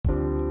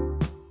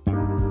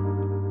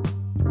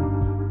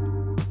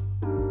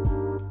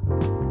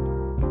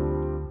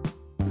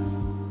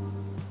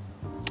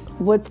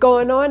What's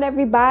going on,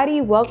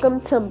 everybody?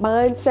 Welcome to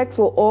Mind Sex,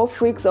 where all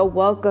freaks are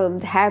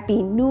welcomed.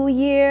 Happy New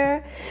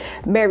Year,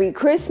 Merry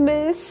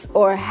Christmas,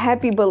 or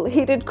Happy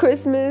Belated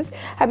Christmas,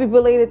 Happy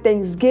Belated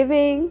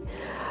Thanksgiving.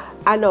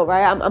 I know,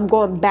 right? I'm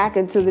going back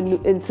into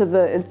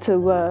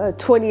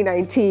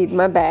 2019.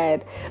 My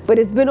bad, but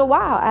it's been a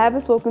while. I haven't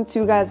spoken to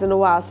you guys in a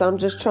while, so I'm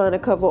just trying to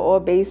cover all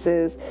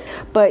bases.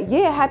 But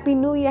yeah, Happy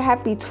New Year,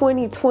 Happy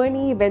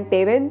 2020,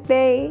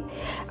 2020.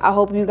 I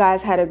hope you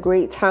guys had a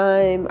great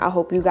time. I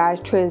hope you guys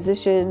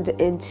transitioned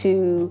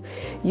into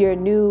your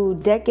new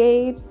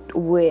decade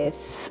with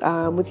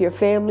your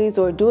families,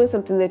 or doing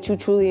something that you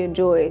truly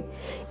enjoyed.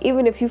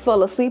 Even if you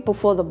fell asleep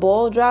before the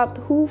ball dropped,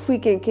 who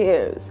freaking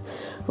cares?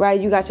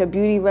 Right? You got your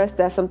beauty rest.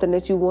 That's something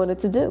that you wanted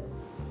to do.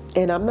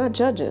 And I'm not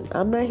judging.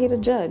 I'm not here to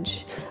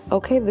judge.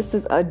 Okay? This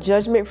is a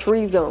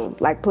judgment-free zone,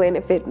 like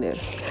Planet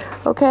Fitness.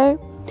 Okay?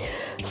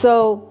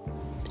 So,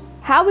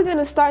 how we're going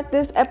to start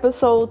this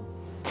episode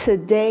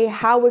today,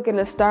 how we're going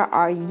to start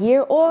our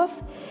year off,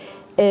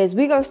 is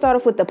we're going to start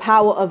off with the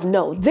power of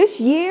no.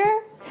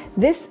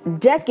 This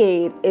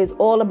decade is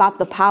all about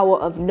the power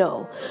of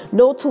no.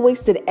 No to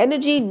wasted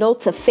energy, no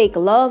to fake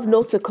love,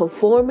 no to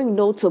conforming,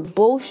 no to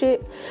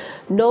bullshit,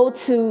 no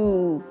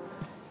to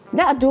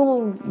not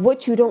doing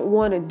what you don't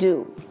want to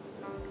do.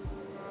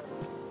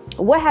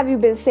 What have you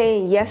been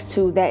saying yes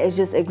to that is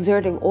just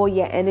exerting all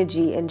your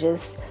energy and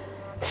just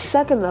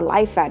sucking the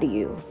life out of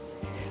you?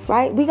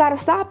 Right? We got to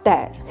stop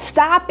that.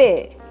 Stop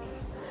it.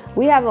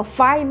 We have a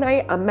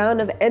finite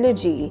amount of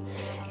energy,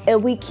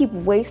 and we keep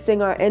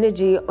wasting our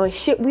energy on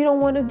shit we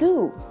don't want to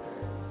do,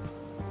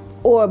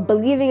 or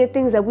believing in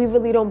things that we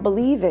really don't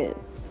believe in,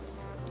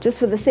 just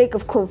for the sake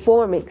of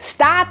conforming.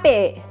 Stop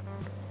it.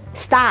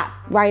 Stop.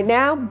 Right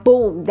now,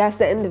 boom, that's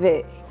the end of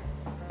it.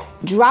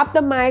 Drop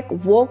the mic,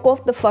 walk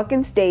off the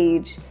fucking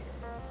stage,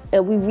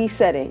 and we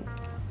resetting.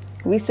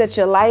 Reset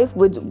your life.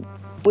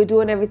 We're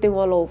doing everything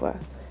all over.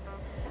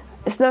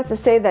 It's not to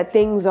say that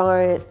things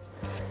aren't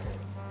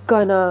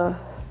gonna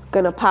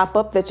pop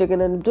up that you're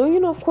gonna do. You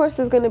know, of course,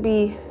 there's gonna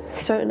be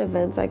certain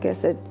events, I guess,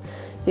 that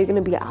you're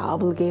gonna be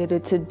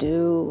obligated to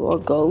do or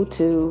go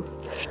to,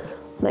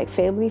 like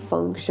family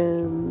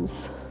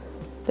functions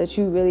that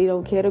you really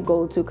don't care to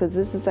go to, because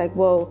this is like,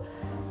 well,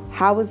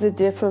 how is it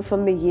different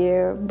from the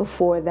year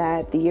before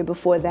that, the year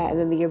before that, and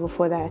then the year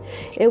before that?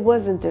 It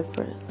wasn't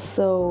different.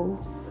 So,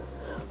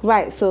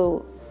 right,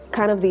 so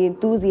kind of the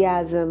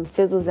enthusiasm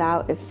fizzles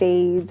out, it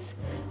fades,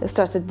 it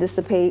starts to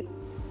dissipate.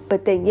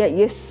 But then yet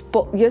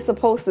you're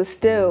supposed to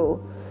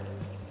still,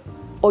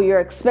 or you're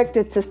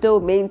expected to still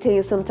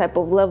maintain some type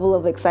of level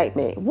of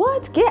excitement.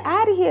 What? Get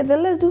out of here.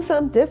 Then let's do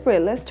something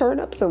different. Let's turn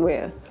up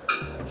somewhere.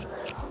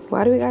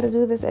 Why do we got to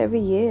do this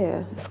every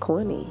year? It's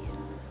corny.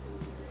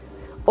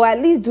 Or at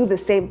least do the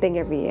same thing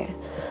every year.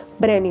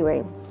 But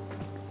anyway,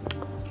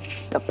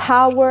 the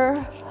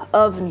power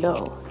of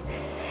no.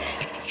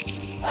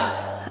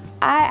 I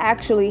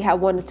actually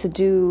had wanted to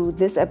do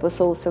this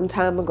episode some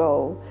time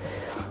ago.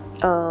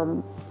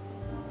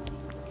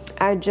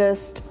 I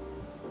just,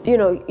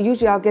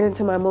 usually I'll get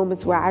into my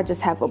moments where I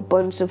just have a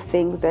bunch of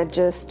things that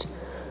just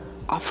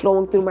are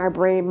flowing through my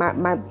brain.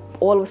 My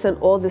all of a sudden,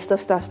 all this stuff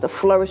starts to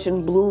flourish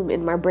and bloom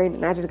in my brain,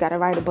 and I just got to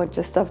write a bunch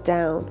of stuff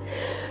down.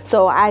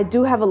 So I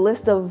do have a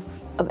list of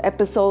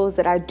episodes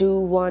that I do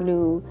want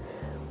to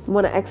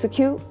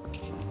execute,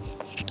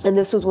 and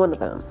this was one of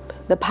them,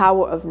 the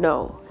power of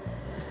no.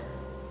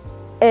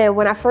 And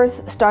when I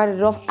first started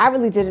it off, I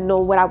really didn't know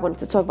what I wanted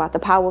to talk about. The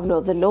power of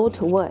no. The no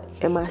to what?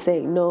 Am I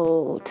saying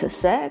no to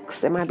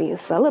sex? Am I being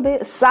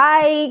celibate?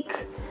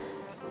 Psych!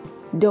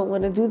 Don't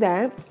want to do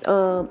that.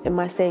 Am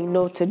I saying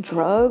no to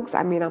drugs?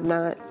 I mean, I'm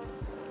not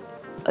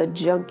a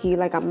junkie.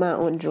 Like, I'm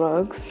not on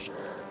drugs.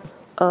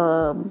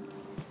 I'm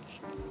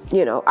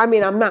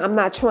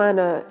not trying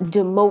to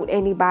demote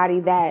anybody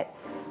that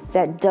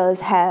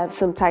does have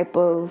some type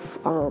of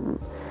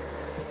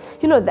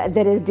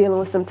that is dealing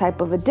with some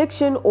type of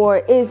addiction or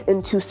is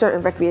into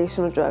certain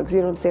recreational drugs. You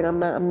know what I'm saying?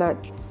 I'm not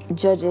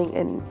judging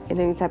in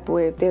any type of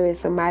way. If there is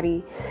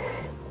somebody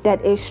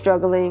that is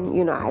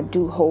struggling, I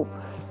do hope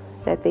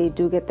that they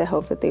do get the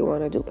help that they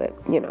want to do. But,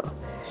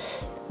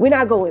 we're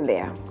not going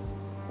there.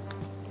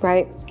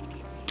 Right?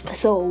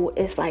 So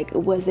it's like,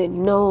 was it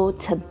no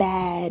to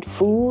bad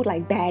food,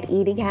 like bad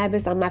eating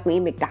habits? I'm not going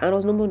to eat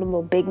McDonald's no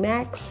more Big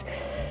Macs.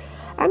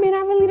 I mean, I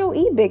really don't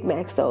eat Big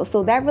Macs, though.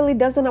 So that really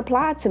doesn't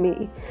apply to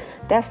me.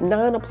 That's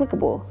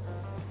non-applicable,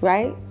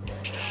 right?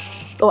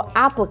 Or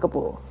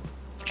applicable.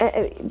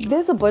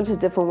 There's a bunch of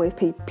different ways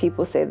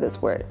people say this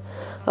word.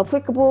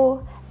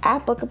 Applicable,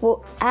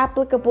 applicable.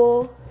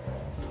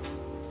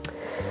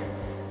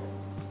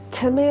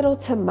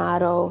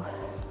 Tomato,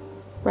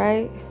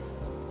 right?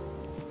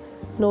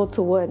 No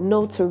to what?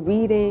 No to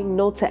reading,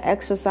 no to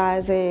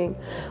exercising.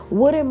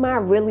 What am I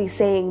really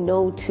saying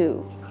no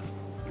to?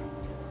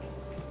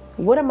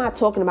 What am I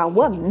talking about?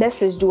 What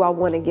message do I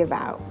want to give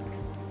out?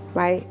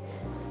 Right?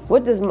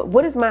 What is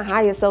my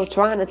higher self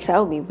trying to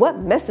tell me? What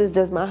message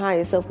does my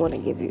higher self want to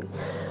give you?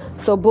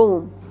 So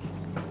boom.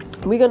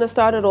 We're going to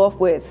start it off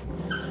with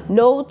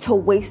no to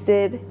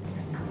wasted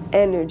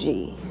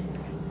energy.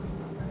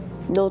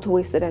 No to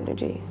wasted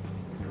energy.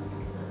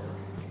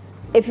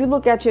 If you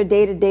look at your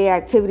day-to-day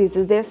activities,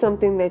 is there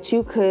something that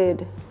you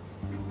could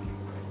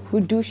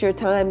reduce your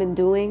time in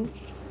doing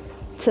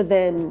to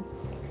then,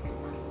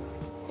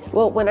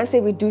 well, when I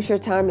say reduce your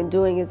time in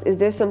doing, is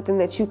there something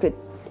that you could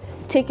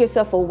take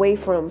yourself away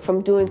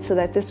from doing, so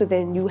that this would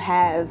then you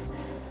have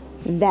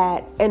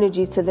that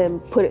energy to then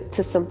put it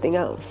to something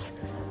else?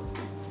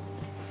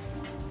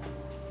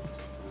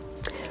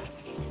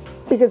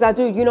 Because I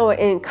do, you know,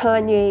 in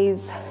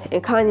Kanye's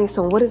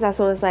song, what is that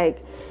song? It's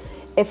like,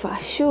 if I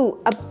shoot,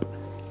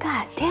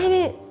 God damn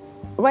it,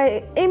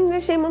 right? Ain't it a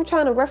shame I'm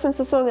trying to reference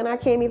the song and I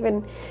can't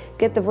even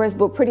get the verse,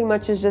 but pretty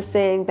much is just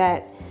saying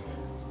that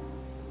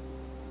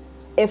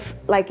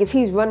if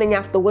he's running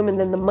after women,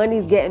 then the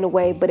money's getting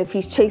away, but if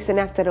he's chasing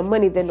after the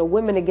money, then the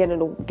women are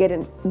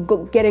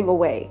getting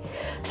away.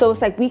 So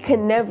it's like we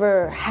can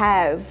never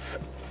have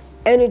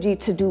energy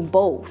to do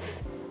both,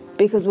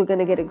 because we're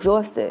gonna get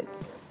exhausted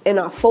and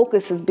our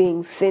focus is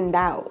being thinned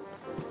out.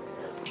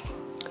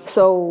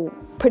 So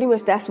pretty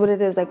much that's what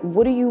it is. Like,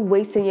 what are you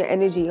wasting your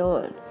energy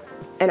on?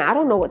 And I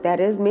don't know what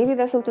that is. Maybe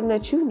that's something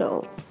that you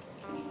know.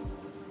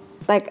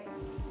 Like,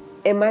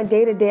 in my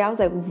day-to-day, I was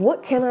like,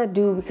 what can I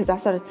do? Because I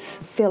started to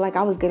feel like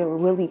I was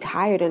getting really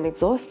tired and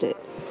exhausted.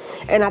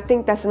 And I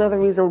think that's another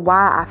reason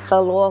why I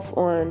fell off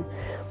on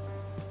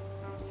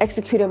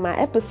executing my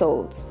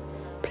episodes.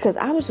 Because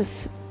I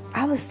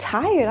was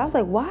tired. I was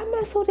like, why am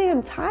I so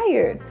damn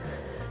tired?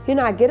 You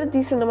know, I get a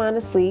decent amount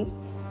of sleep.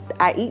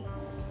 I eat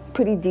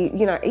pretty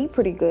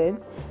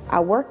good. I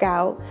work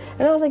out.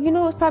 And I was like, you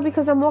know, it's probably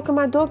because I'm walking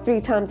my dog 3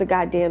 times a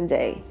goddamn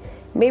day.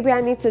 Maybe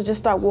I need to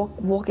just start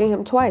walking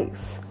him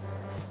twice.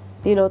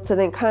 You know, to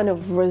then kind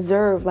of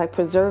preserve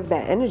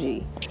that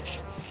energy.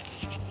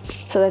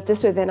 So that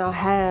this way then I'll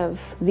have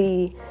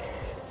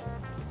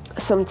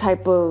some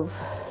type of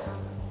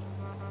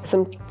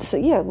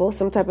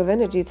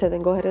energy to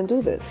then go ahead and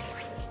do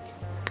this.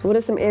 What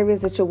are some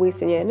areas that you're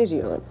wasting your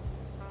energy on?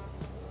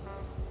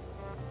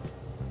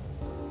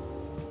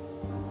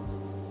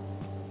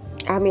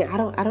 I mean, I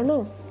don't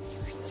know.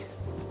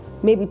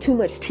 Maybe too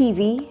much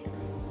TV,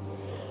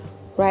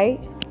 right?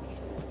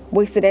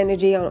 Wasted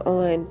energy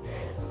on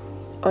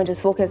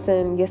just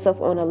focusing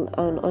yourself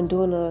on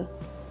doing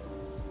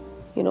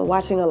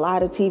watching a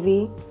lot of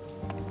TV.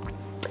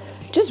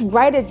 Just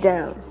write it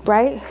down,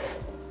 right?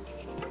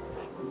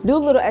 Do a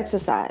little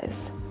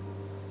exercise.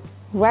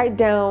 Write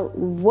down,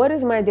 what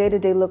does my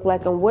day-to-day look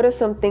like, and what are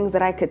some things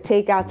that I could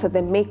take out to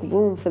then make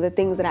room for the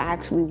things that I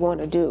actually want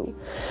to do.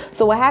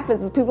 So what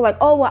happens is people are like,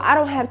 oh, well, I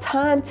don't have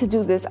time to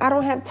do this. I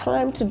don't have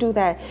time to do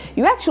that.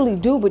 You actually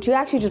do, but you're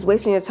actually just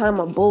wasting your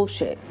time on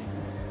bullshit,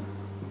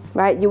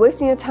 right? You're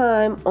wasting your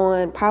time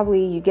on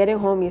probably you getting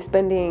home, you're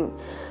spending,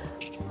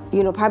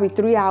 probably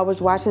 3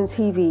 hours watching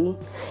TV.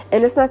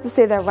 And it's not to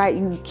say that, right,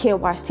 you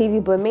can't watch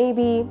TV, but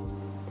maybe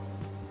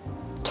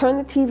turn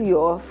the TV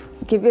off.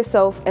 Give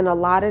yourself an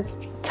allotted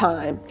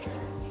time.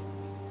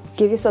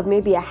 Give yourself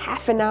maybe a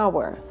half an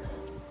hour.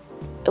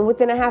 And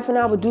within a half an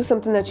hour, do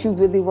something that you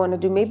really want to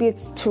do. Maybe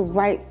it's to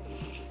write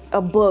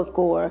a book,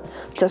 or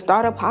to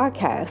start a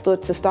podcast, or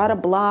to start a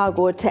blog,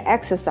 or to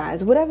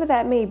exercise, whatever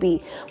that may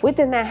be.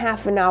 Within that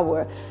half an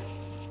hour,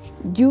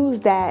 use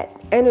that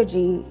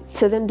energy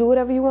to then do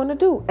whatever you want to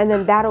do. And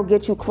then that'll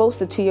get you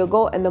closer to your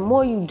goal. And the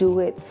more you do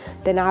it,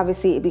 then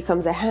obviously it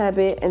becomes a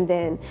habit. And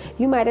then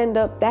you might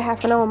that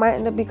half an hour might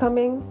end up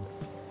becoming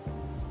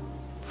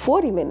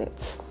 40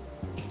 minutes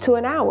to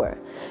an hour,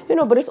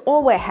 but it's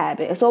all with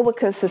habit. It's all with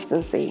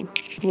consistency,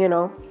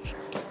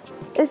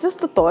 It's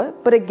just a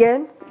thought. But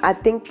again, I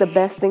think the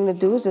best thing to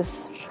do is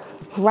just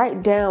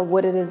write down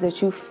what it is that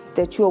you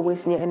are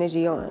wasting your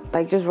energy on.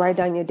 Like, just write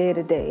down your day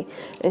to day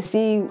and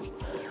see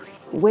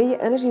where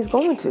your energy is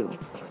going to.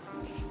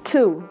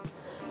 2,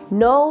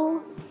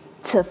 no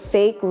to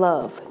fake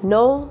love.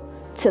 No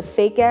to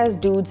fake ass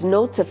dudes.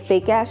 No to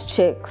fake ass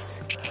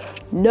chicks.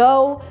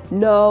 No.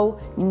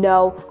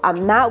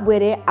 I'm not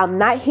with it. I'm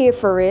not here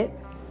for it.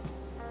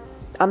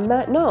 I'm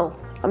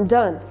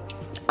done.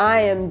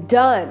 I am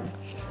done.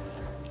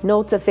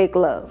 No to fake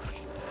love.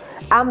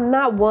 I'm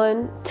not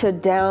one to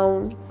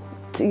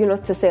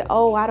say,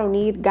 oh, I don't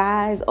need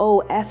guys. Oh,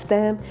 F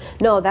them.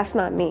 No, that's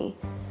not me.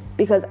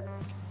 Because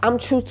I'm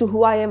true to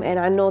who I am, and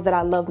I know that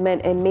I love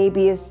men, and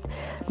maybe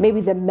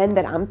the men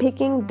that I'm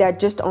picking that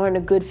just aren't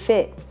a good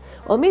fit.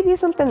 Or maybe it's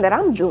something that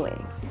I'm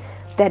doing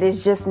that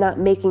is just not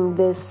making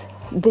this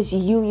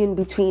union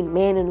between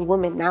man and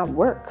woman not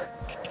work.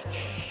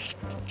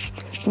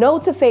 No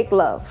to fake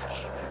love.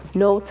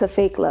 No to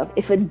fake love.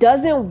 If it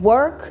doesn't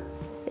work,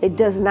 it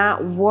does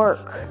not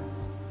work.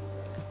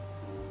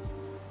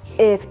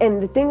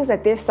 And the thing is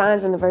that there's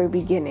signs in the very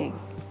beginning.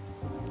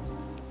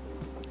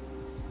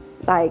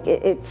 Like,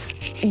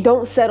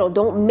 don't settle.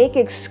 Don't make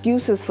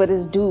excuses for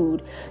this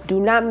dude. Do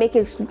not make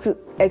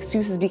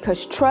excuses,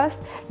 because trust,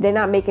 they're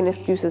not making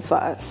excuses for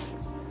us.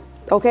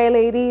 Okay,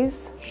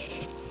 ladies?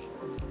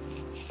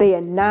 They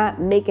are not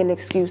making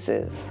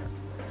excuses.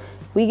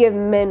 We give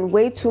men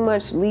way too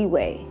much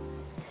leeway.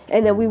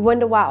 And then we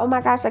wonder why, oh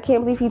my gosh, I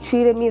can't believe he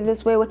treated me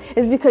this way.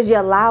 It's because you're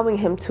allowing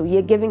him to.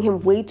 You're giving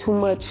him way too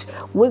much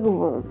wiggle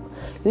room.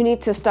 You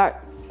need to start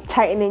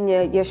tightening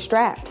your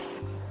straps.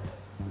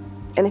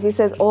 And if he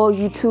says, oh,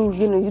 you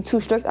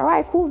too strict, all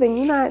right, cool, then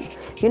you're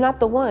not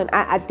the one.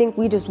 I think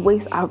we just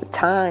waste our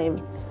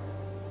time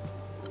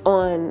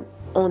on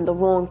the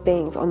wrong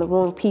things, on the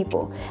wrong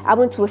people. I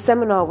went to a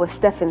seminar with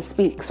Stephen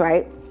Speaks,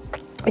 right?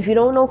 If you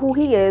don't know who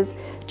he is,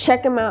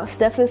 check him out,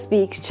 Stephen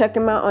Speaks. Check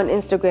him out on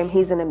Instagram.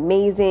 He's an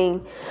amazing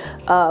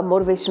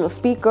motivational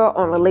speaker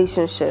on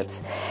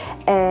relationships.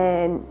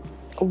 And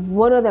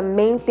one of the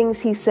main things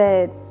he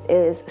said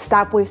is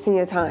stop wasting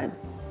your time.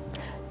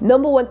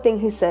 Number one thing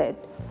he said,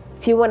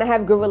 if you want to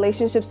have good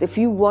relationships, if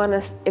you want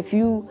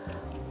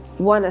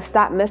to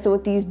stop messing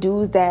with these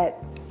dudes that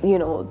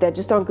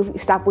just aren't good,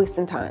 stop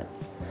wasting time.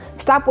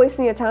 Stop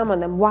wasting your time on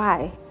them.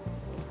 Why?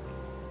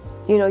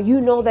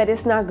 You know that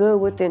it's not good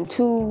within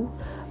 2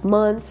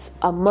 months,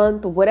 a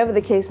month, whatever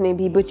the case may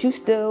be, but you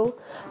still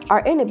are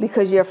in it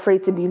because you're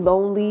afraid to be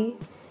lonely.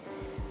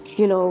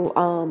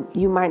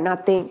 You might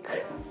not think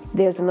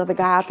there's another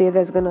guy out there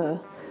that's gonna,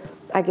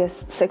 I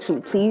guess,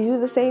 sexually please you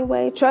the same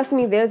way. Trust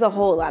me, there's a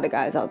whole lot of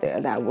guys out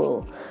there that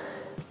will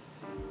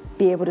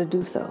be able to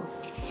do so.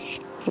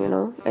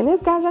 And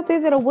there's guys out there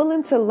that are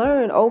willing to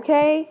learn,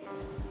 okay?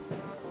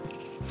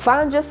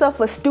 Find yourself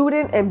a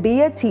student and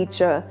be a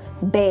teacher.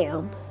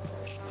 Bam.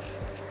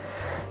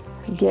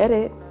 Get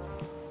it?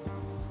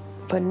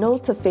 But no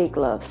to fake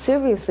love.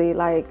 Seriously,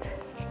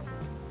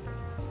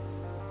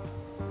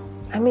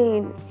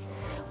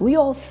 we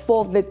all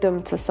fall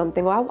victim to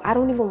something. Well, I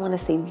don't even want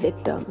to say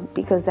victim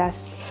because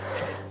this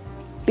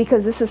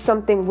is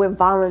something we're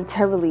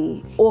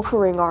voluntarily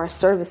offering our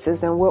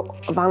services and we're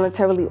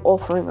voluntarily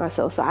offering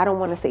ourselves. So I don't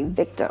want to say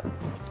victim.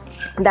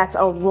 That's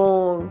a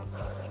wrong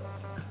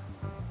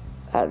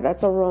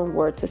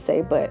word to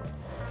say, but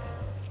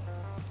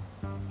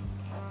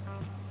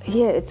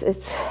yeah,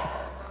 it's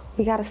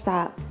we got to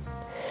stop.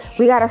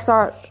 We got to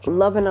start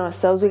loving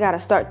ourselves. We got to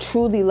start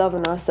truly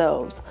loving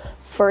ourselves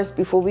first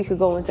before we could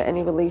go into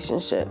any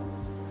relationship.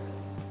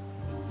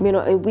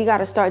 And we got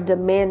to start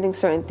demanding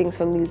certain things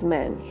from these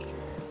men.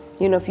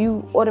 If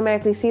you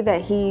automatically see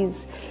that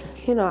he's,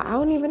 I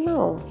don't even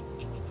know.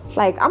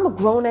 I'm a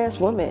grown-ass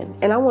woman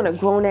and I want a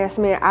grown-ass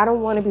man. I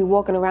don't want to be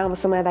walking around with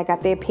somebody that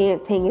got their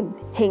pants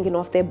hanging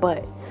off their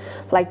butt.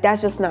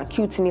 That's just not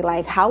cute to me.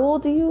 How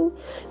old are you?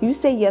 You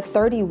say you're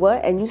 30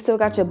 what? And you still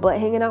got your butt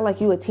hanging out like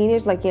you a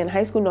teenager, like you're in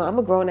high school? No, I'm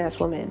a grown-ass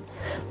woman.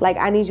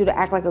 I need you to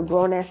act like a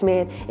grown-ass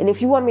man. And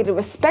if you want me to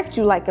respect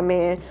you like a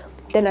man,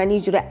 then I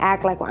need you to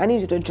act like one. I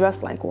need you to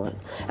dress like one.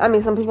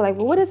 Some people are like,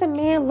 well, what does a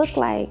man look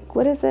like?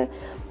 What is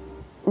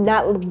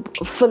not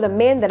for the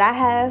man that I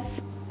have,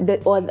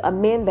 or a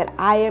man that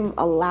I am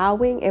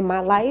allowing in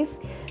my life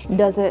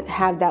doesn't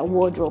have that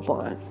wardrobe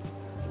on.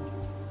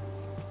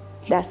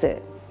 That's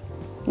it.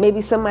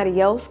 Maybe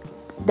somebody else,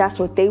 that's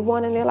what they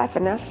want in their life,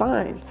 and that's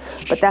fine.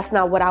 But that's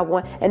not what I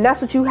want. And that's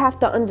what you have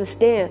to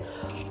understand.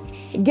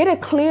 Get a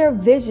clear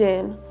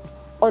vision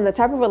on the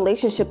type of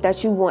relationship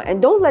that you want.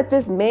 And don't let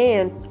this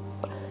man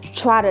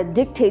try to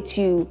dictate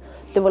to you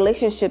the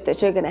relationship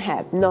that you're going to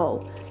have.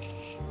 No.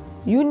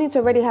 You need to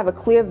already have a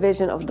clear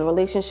vision of the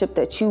relationship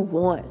that you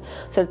want.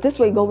 So that this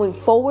way, going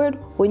forward,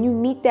 when you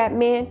meet that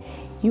man,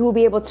 you will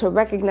be able to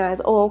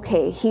recognize, oh,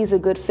 okay, he's a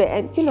good fit.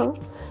 And,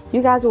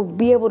 you guys will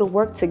be able to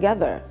work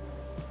together.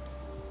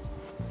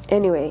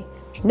 Anyway,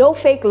 no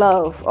fake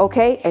love,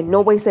 okay? And no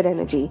wasted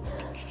energy.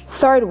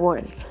 Third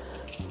one,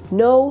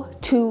 no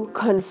to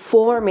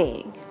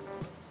conforming.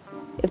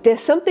 If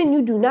there's something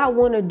you do not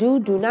want to do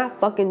not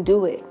fucking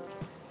do it.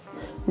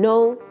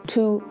 No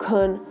to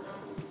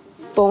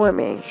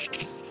conforming.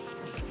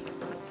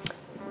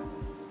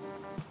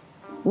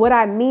 What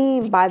I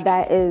mean by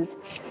that is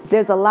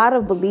there's a lot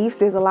of beliefs,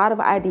 there's a lot of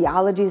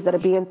ideologies that are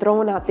being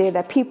thrown out there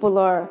that people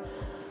are,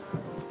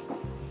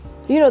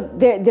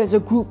 there's a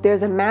group,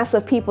 there's a mass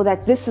of people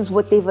that this is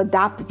what they've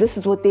adopted, this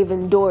is what they've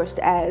endorsed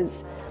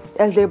as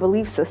their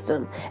belief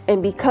system.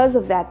 And because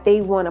of that,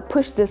 they want to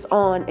push this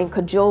on and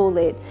cajole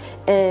it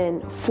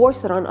and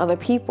force it on other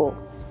people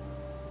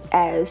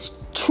as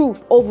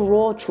truth,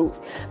 overall truth.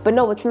 But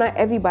no, it's not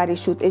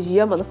everybody's truth. It's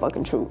your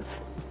motherfucking truth.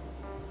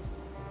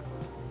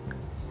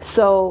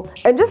 So,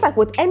 and just like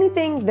with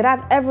anything that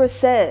I've ever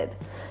said,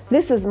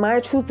 this is my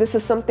truth. This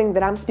is something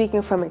that I'm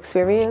speaking from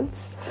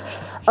experience.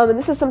 And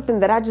this is something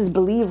that I just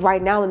believe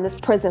right now in this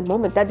present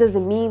moment. That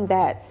doesn't mean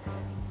that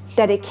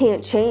it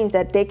can't change,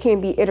 that there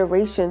can be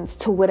iterations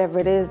to whatever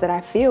it is that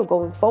I feel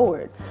going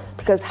forward.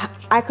 Because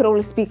I could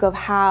only speak of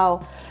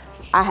how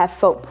I have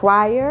felt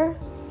prior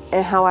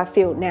and how I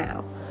feel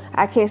now.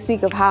 I can't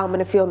speak of how I'm going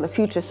to feel in the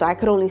future. So I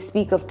could only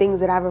speak of things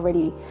that I've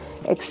already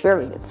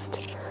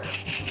experienced.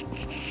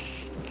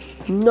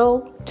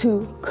 No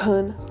to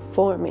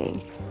conforming.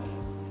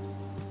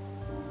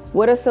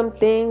 What are some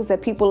things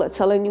that people are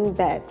telling you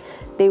that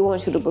they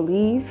want you to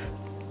believe?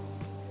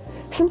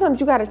 Sometimes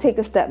you got to take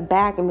a step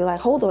back and be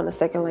like, hold on a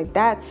second. Like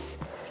that's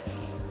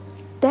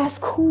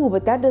cool,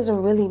 but that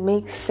doesn't really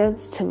make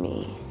sense to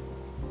me.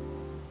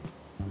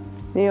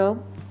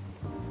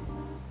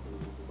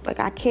 Like,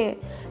 I can't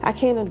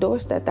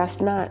endorse that.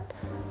 That's not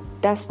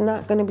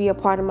going to be a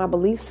part of my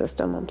belief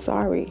system. I'm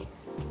sorry.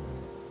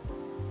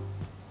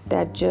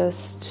 That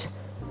just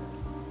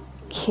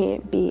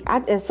can't be.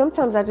 And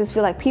sometimes I just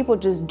feel like people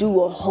just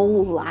do a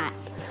whole lot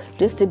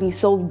just to be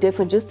so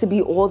different, just to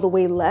be all the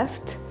way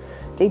left.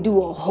 They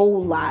do a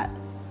whole lot.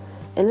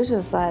 And it's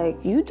just like,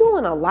 you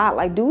doing a lot.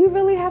 Like, do we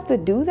really have to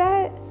do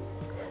that?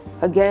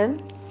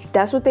 Again,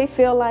 that's what they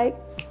feel like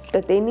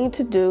that they need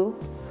to do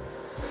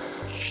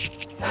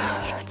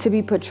to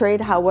be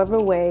portrayed however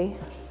way.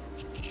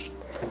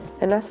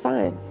 And that's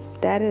fine.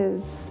 That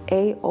is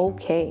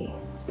A-okay.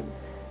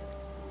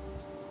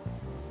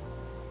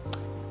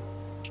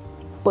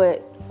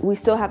 But we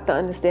still have to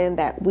understand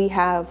that we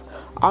have,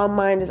 our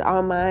mind is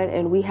our mind,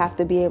 and we have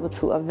to be able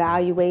to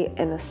evaluate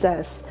and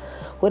assess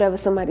whatever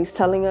somebody's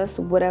telling us,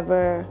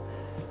 whatever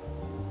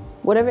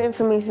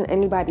information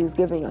anybody's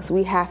giving us.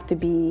 We have to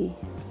be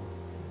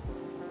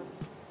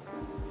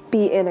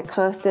in a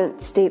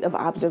constant state of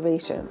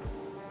observation,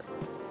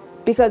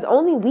 because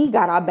only we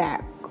got our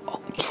back.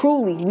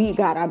 Truly, we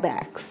got our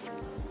backs.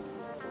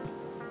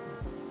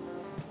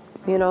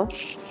 You know?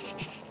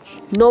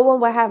 No one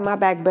will have my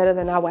back better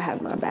than I will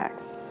have my back.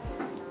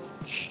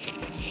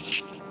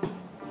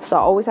 So I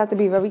always have to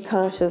be very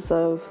conscious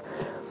of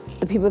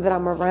the people that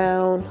I'm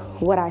around,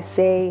 what I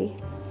say.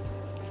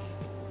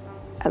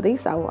 At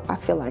least I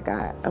feel like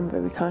I'm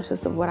very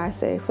conscious of what I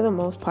say for the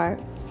most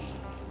part.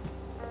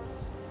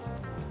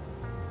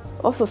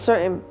 Also,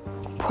 certain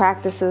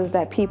practices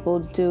that people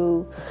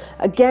do.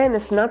 Again,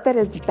 it's not that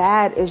it's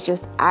bad. It's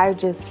just, I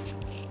just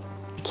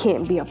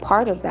can't be a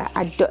part of that.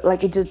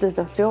 It just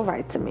doesn't feel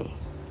right to me.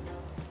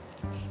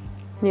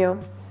 You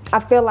know, I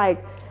feel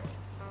like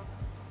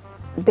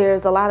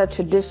there's a lot of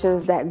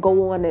traditions that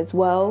go on as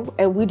well,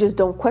 and we just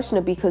don't question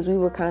it because we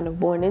were kind of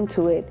born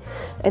into it.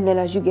 And then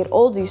as you get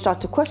older, you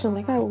start to question,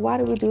 like, oh, why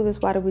do we do this?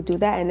 Why do we do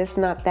that? And it's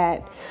not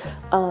that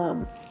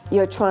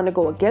you're trying to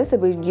go against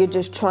it, but you're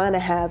just trying to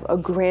have a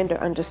grander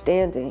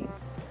understanding.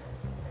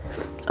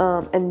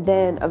 And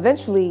then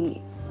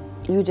eventually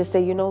you just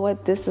say, you know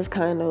what, this is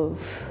kind of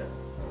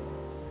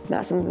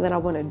not something that I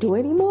want to do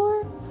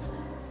anymore.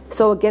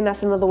 So again,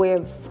 that's another way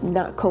of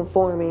not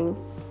conforming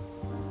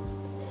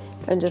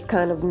and just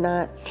kind of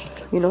not,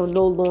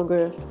 no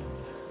longer,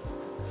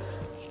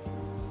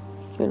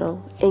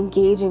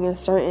 engaging in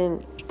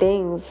certain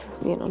things,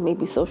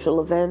 maybe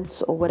social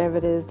events or whatever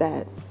it is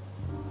that,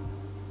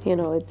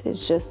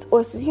 it's just,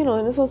 or,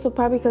 and it's also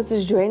probably because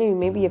it's draining.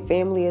 Maybe your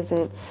family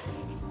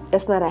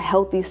it's not a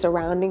healthy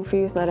surrounding for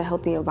you. It's not a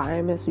healthy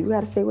environment. So you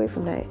got to stay away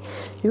from that.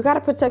 You got to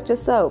protect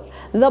yourself.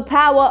 The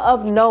power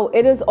of no.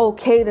 It is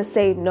okay to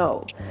say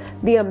no.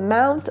 The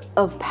amount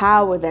of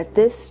power that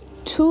this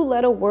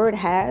 2-letter word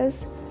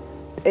has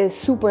is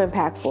super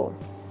impactful.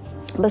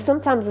 But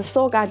sometimes it's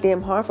so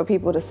goddamn hard for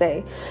people to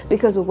say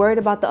because we're worried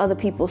about the other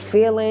people's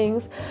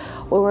feelings.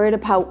 We're worried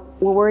about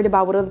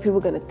what other people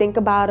are going to think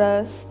about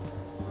us.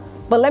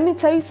 But let me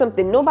tell you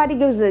something. Nobody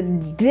gives a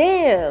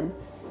damn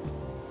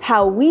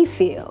how we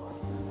feel,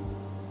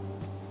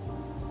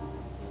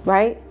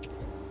 right?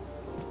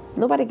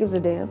 Nobody gives a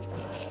damn.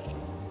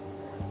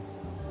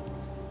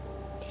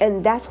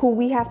 And that's who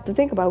we have to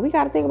think about. We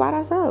got to think about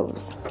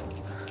ourselves.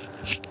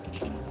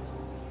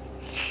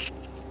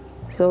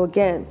 So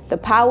again, the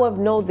power of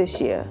no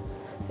this year.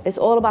 It's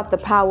all about the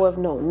power of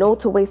no. No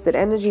to wasted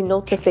energy,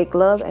 no to fake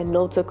love, and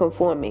no to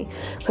conforming.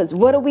 Because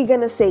what are we going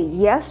to say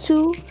yes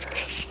to?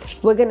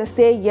 We're going to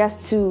say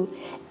yes to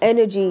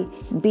energy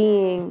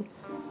being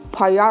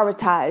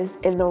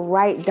prioritized in the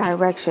right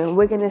direction.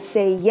 We're going to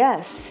say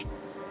yes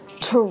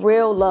to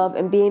real love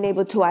and being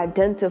able to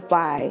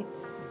identify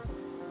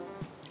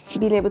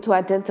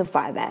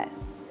that.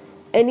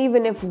 And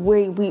even if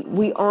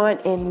we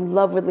aren't in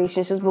love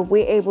relationships, but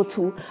we're able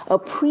to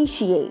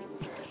appreciate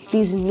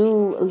these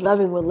new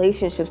loving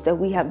relationships that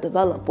we have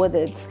developed, whether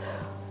it's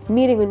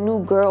meeting a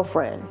new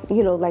girlfriend,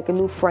 like a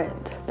new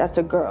friend, that's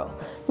a girl,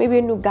 maybe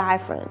a new guy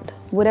friend,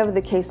 whatever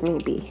the case may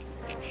be,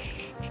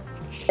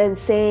 and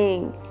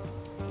saying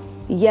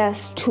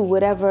yes to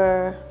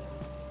whatever,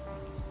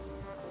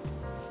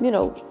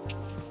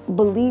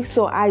 beliefs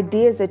or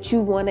ideas that you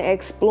want to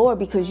explore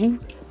because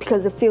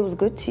it feels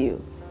good to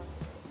you.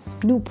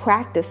 New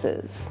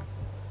practices.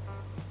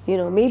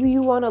 Maybe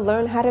you want to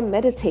learn how to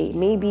meditate.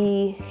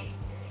 Maybe,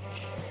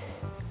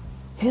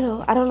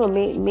 I don't know,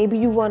 maybe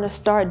you want to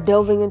start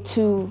delving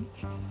into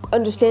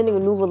understanding a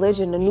new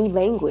religion, a new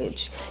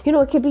language.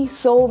 It could be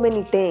so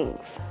many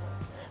things.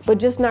 But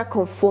just not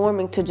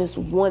conforming to just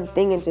one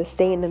thing and just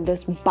staying in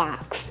this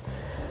box.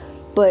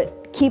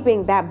 But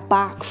keeping that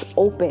box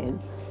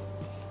open,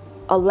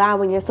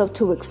 allowing yourself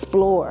to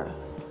explore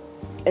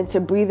and to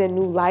breathe in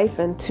new life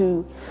and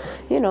to,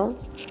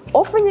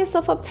 offering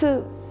yourself up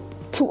to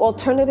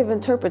alternative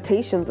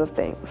interpretations of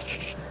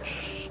things.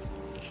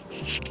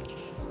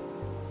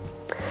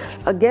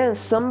 Again,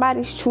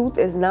 somebody's truth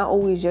is not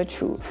always your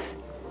truth.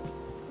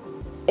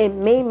 It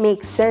may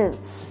make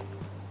sense.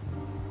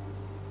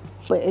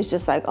 But it's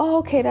just like, oh,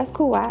 okay, that's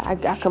cool. I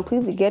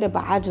completely get it,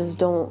 but I just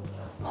don't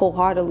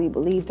wholeheartedly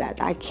believe that.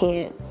 I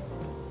can't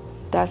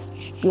That's,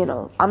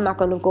 I'm not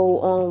going to go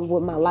on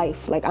with my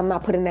life. Like, I'm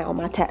not putting that on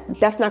my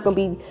that's not going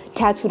to be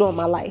tattooed on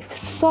my life.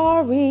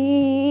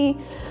 Sorry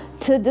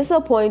to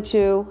disappoint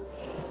you.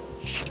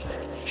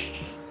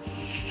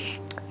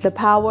 The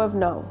power of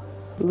no.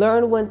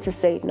 Learn when to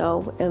say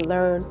no and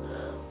learn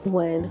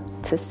when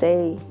to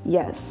say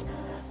yes.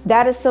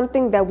 That is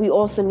something that we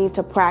also need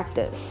to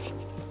practice.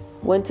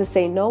 When to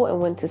say no and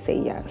when to say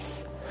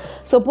yes.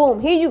 So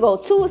boom, here you go.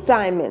 2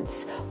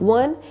 assignments.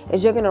 One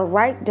is you're going to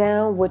write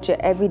down what your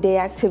everyday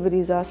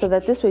activities are so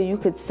that this way you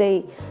could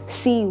see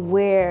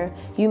where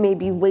you may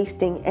be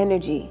wasting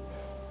energy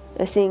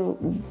and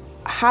seeing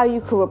how you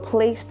could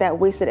replace that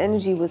wasted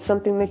energy with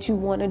something that you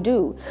want to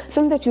do.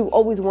 Something that you've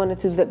always wanted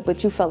to do,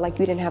 but you felt like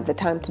you didn't have the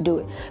time to do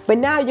it. But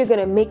now you're going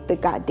to make the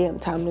goddamn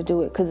time to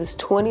do it because it's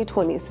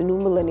 2020. It's the new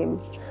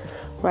millennium,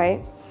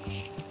 right?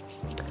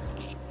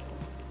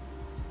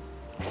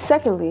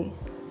 Secondly,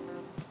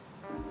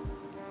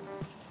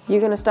 you're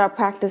going to start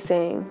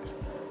practicing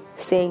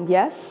saying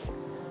yes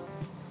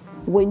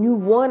when you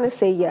want to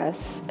say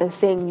yes and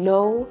saying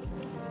no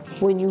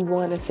when you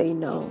want to say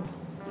no.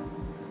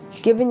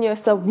 Giving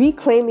yourself,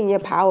 reclaiming your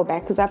power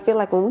back. Because I feel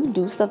like when we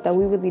do stuff that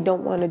we really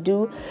don't want to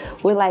do,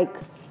 we're like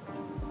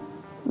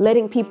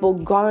letting people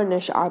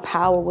garnish our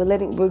power.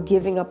 We're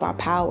giving up our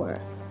power.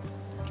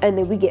 And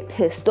then we get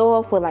pissed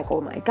off. We're like,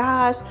 oh my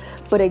gosh.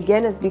 But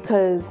again, it's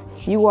because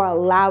you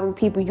are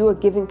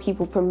giving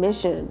people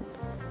permission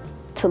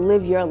to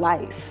live your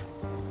life.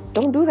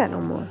 Don't do that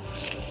no more.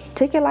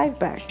 Take your life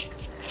back.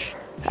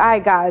 All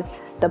right, guys.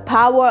 The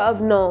power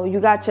of no. You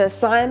got your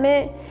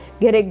assignment.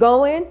 Get it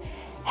going.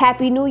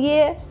 Happy New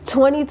Year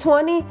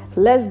 2020.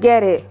 Let's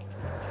get it.